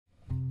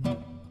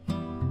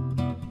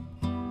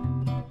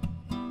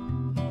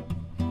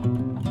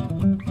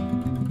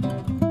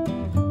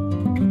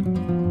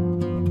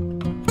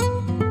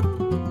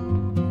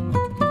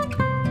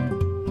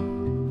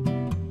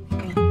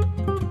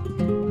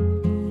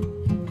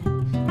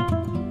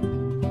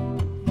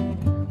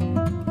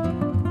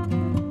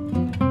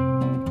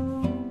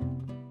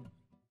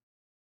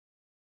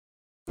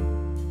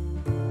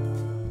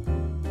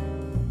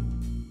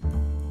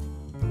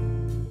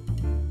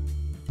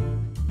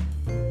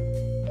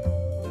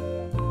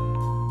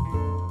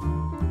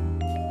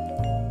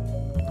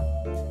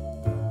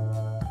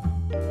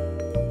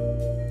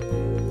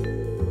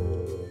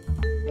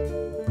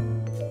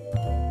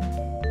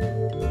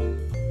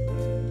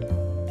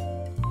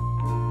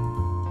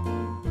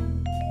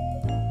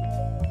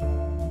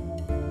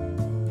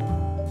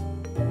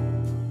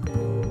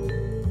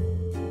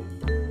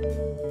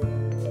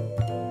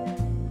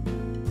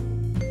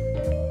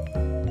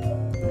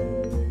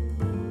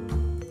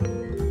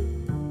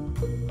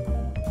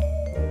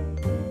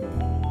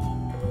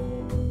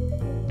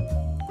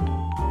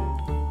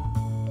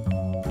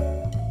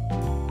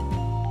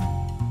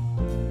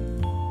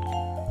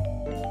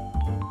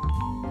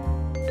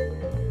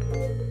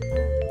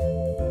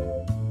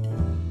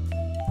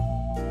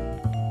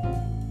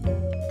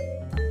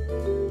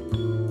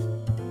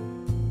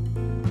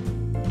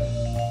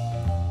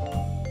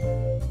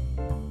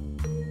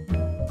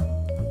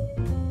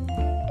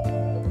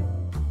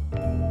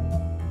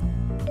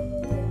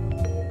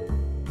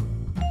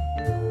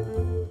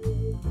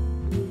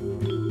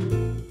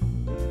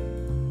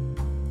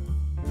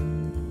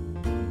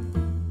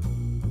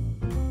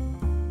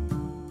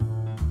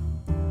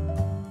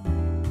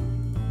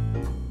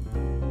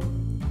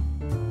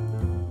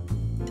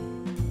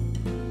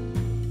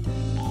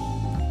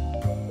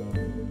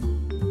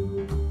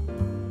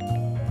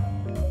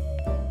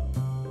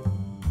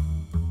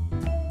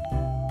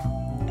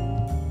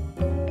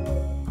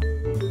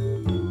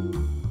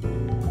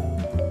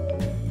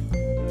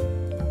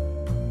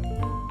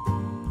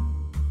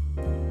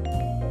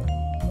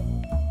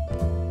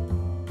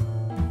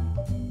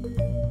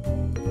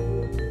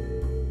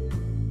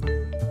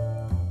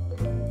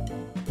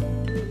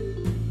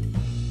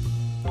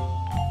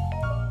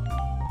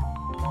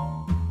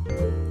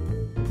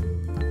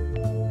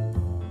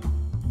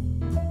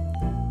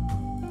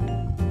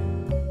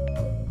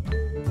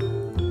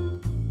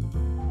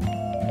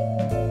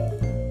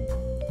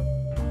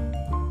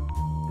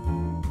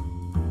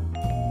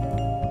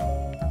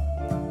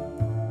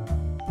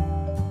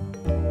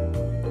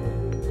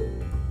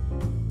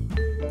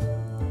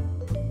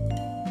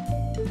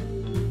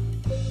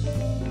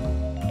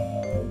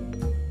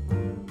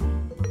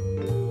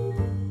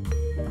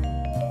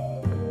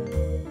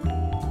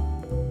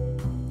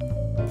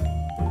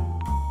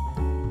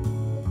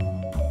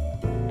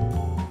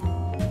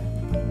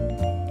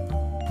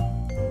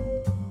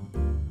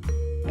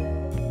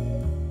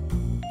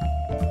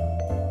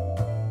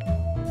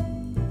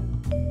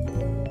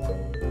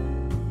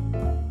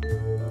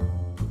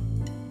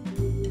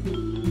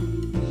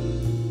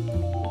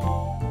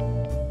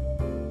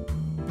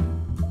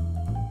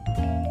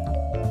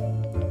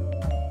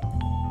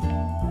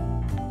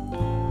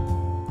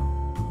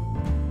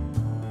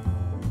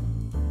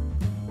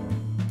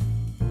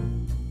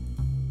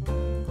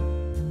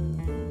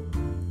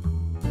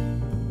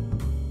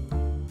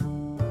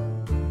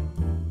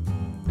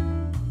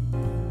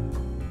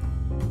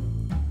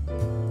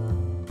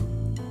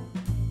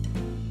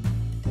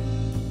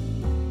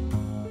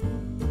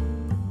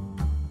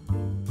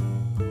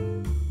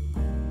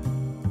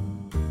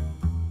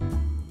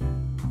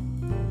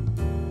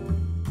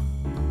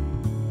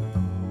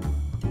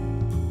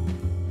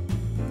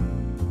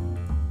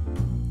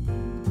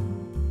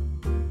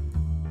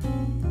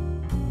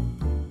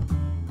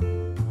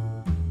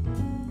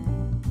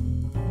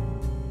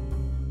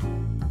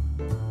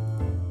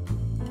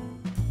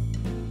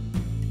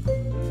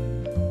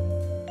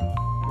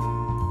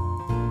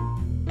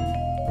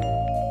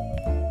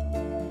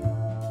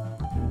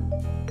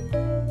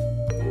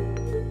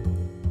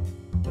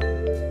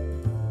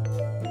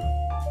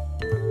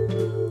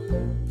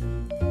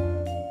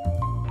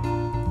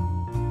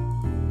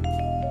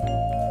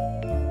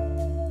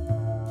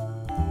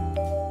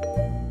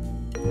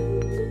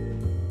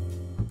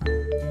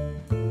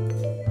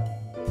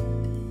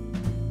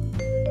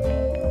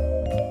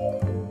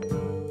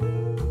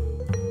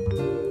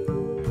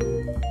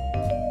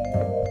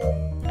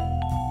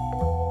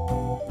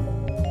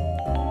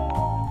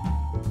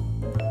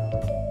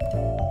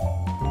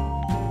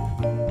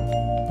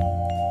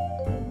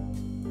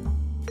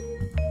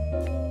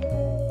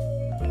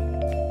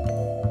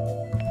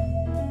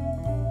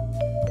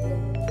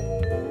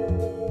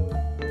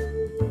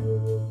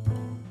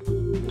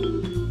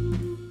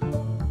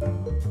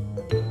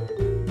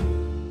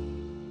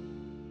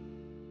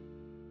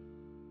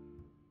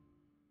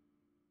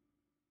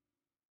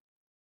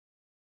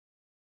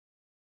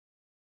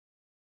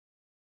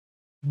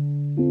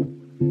It's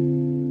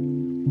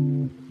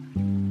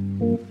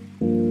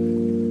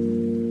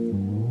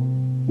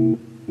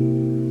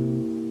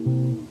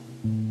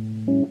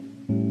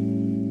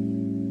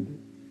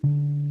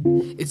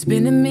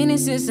been a minute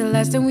since the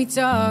last time we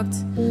talked.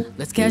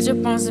 Let's catch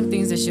up on some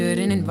things that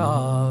shouldn't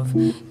involve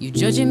you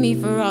judging me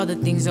for all the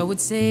things I would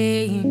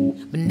say.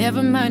 But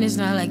never mind, it's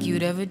not like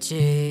you'd ever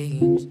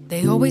change.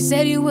 They always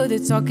said you were the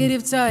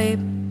talkative type,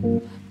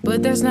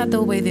 but that's not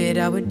the way that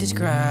I would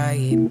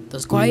describe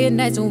those quiet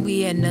nights when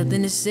we had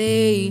nothing to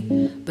say.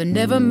 But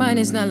never mind,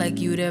 it's not like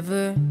you'd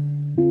ever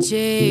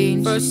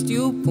change. First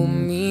you pull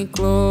me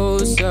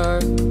closer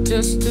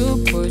just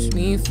to push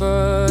me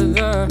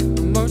further.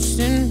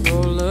 Emotion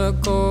roller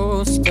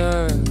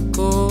coaster,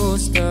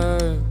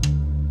 coaster.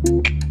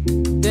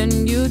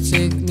 Then you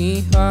take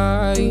me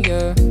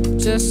higher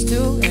just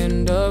to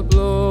end up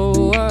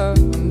lower.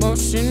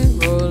 Emotion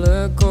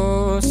roller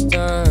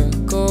coaster,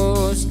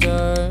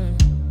 coaster.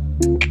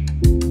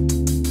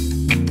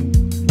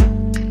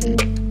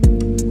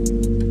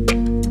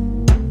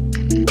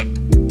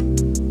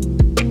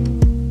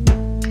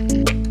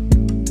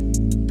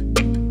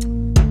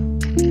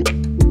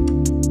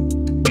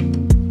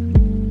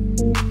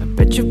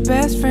 Your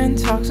best friend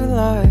talks a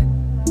lot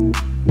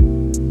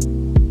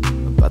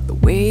about the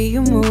way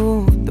you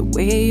move, the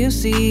way you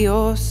see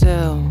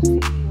yourself.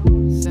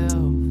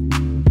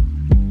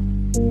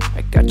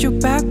 I got your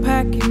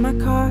backpack in my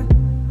car,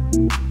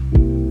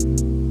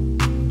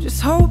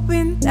 just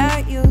hoping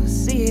that you'll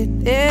see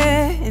it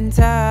there in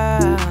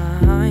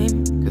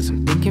time. Cause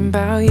I'm thinking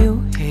about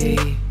you, hey,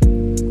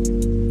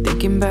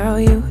 thinking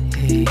about you,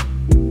 hey.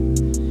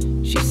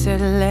 She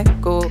said let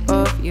go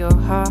of your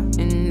heart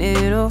and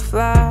it'll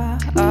fly.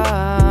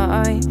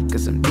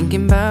 Cause I'm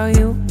thinking about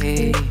you,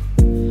 hey,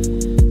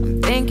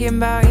 I'm thinking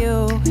about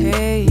you,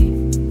 hey.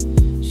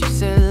 She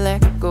said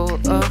let go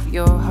of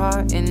your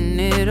heart and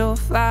it'll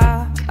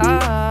fly.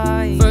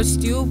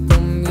 First you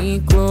pull me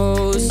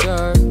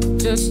closer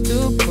just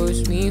to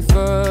push me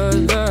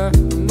further.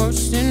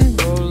 Emotion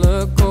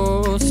roller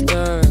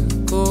coaster,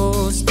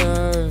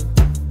 coaster.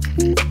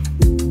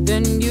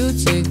 Then you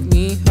take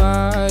me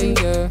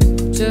higher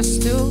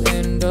just to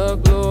end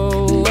up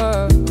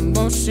lower.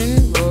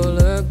 Emotion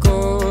roller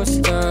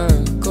coaster,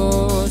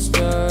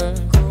 coaster.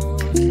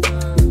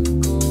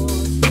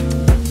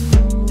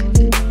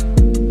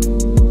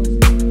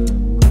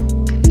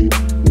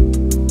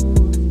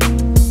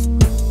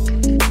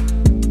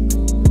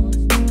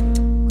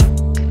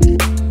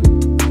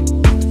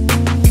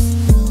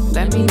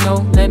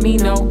 Let me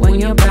know when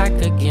you're back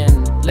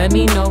again. Let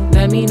me know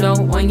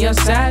when you're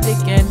sad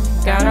again.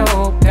 Gotta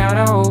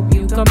hope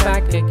you come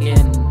back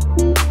again.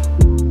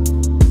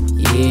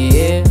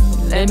 Yeah,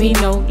 let me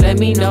know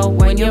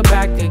when you're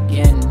back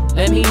again.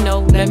 Let me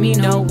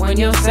know when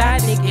you're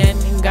sad again.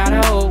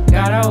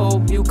 Gotta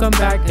hope you come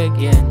back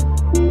again.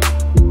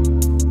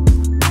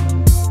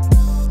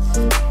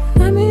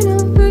 Let me know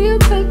when you're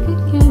back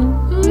again.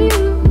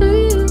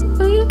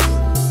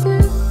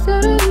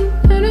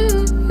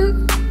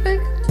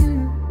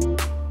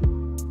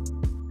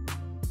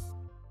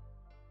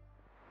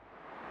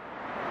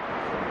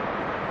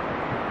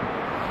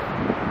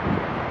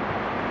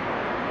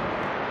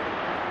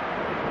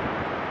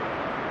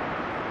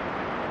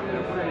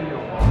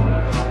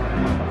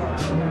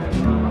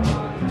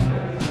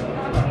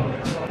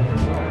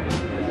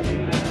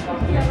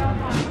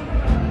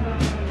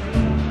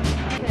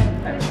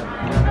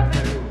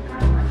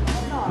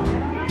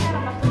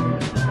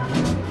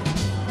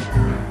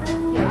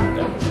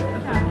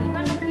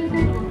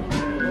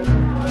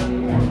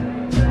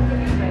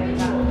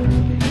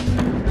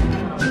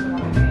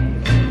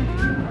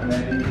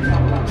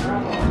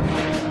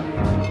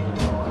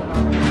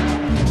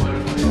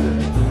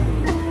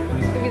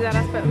 Ska vi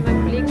där spela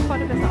med blick på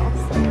det bästa?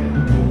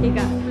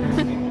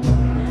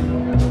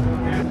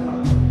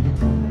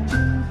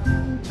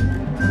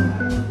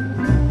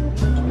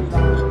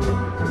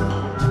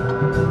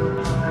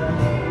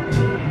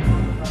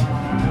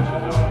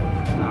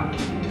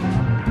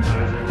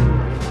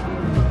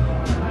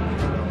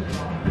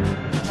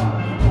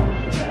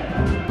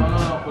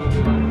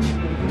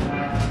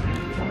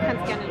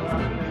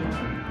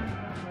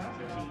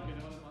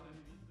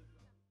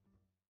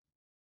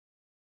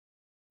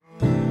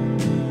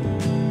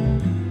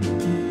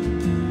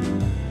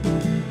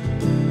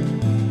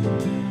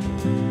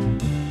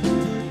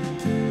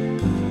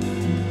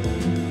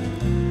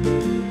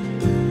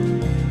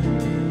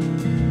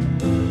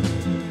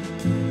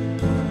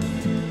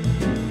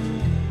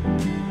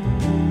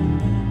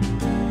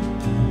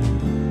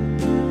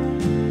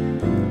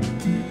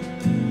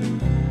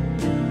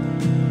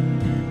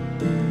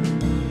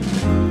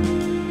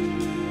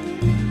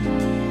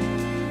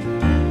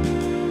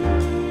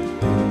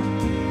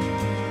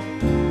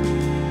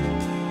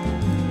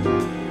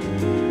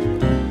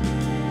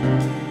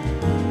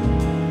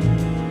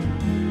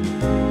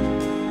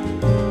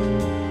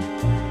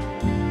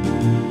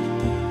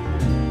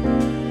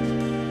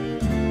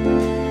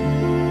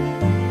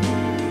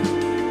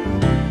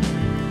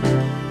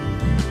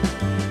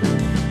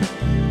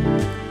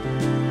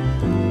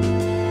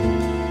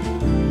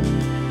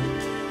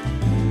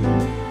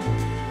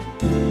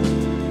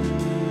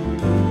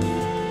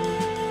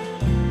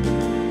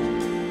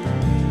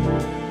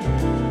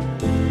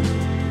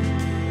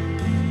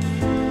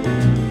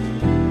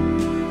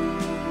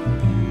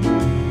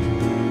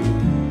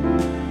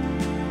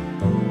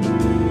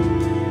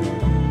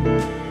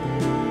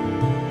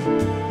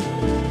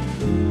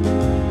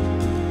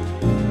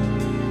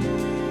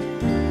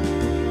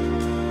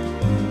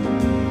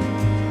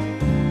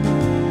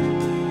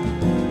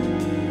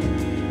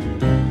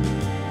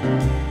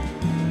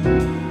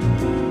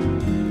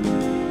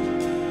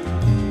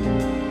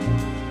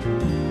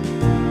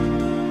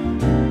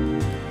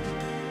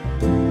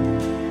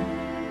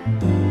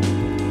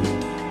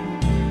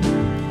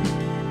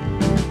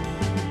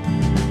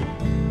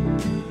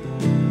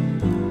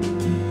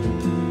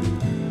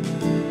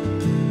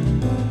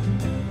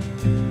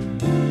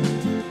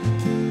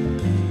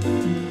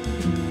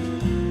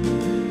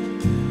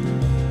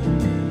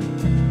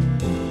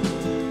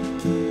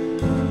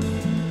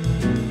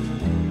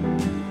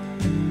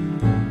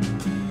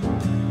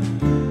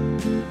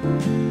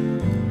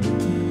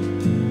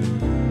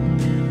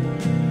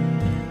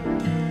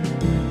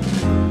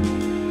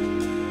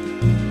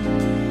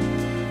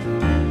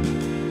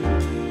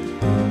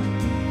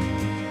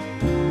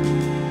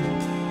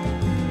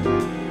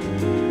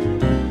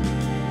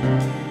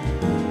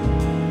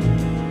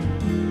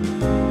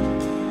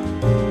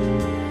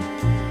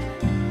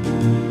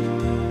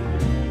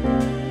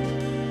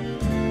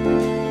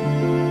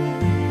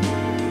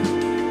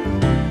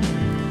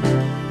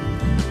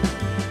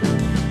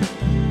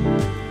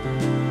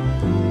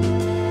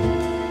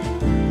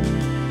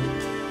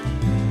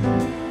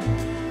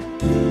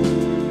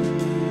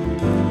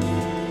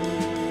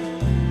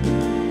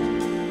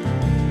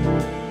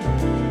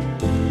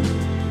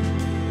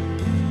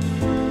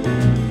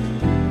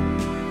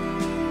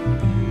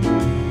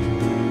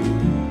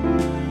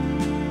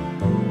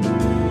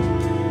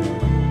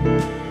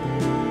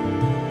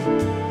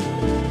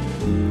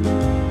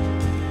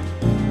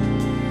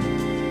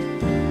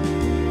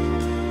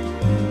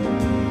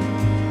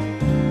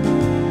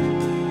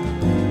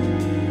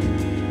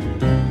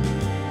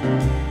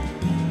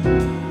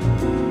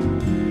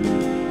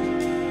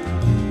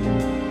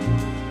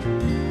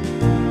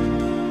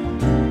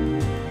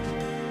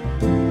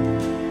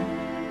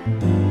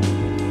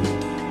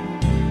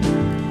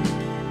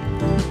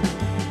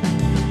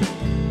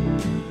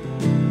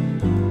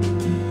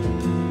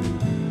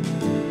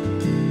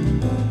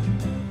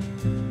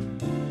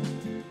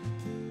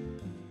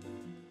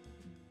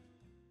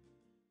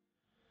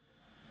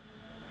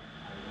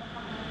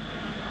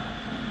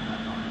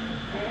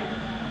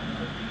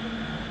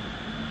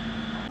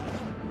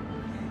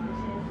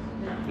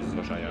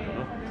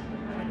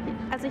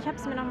 Also ich habe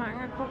es mir nochmal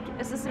angeguckt.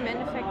 Es ist im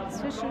Endeffekt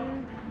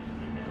zwischen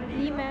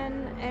Lehman,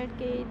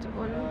 Aldgate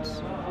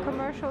und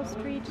Commercial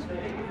Street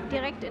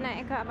direkt in der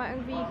Ecke, aber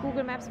irgendwie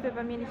Google Maps will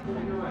bei mir nicht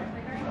finden.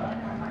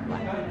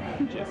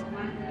 Tschüss.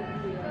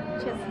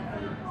 Tschüss.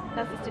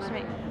 Lass es dir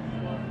schmecken.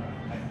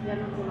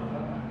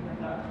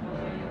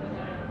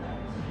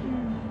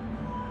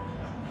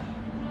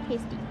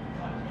 Tasty.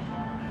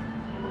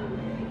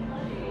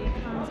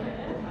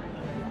 Wahnsinn.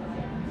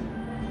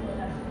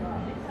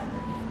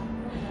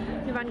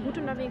 Wir waren gut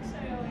unterwegs.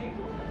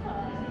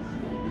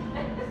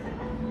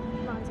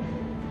 Wahnsinn.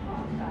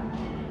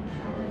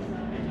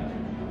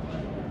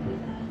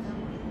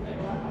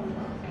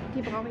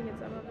 Die brauche ich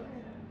jetzt aber wirklich.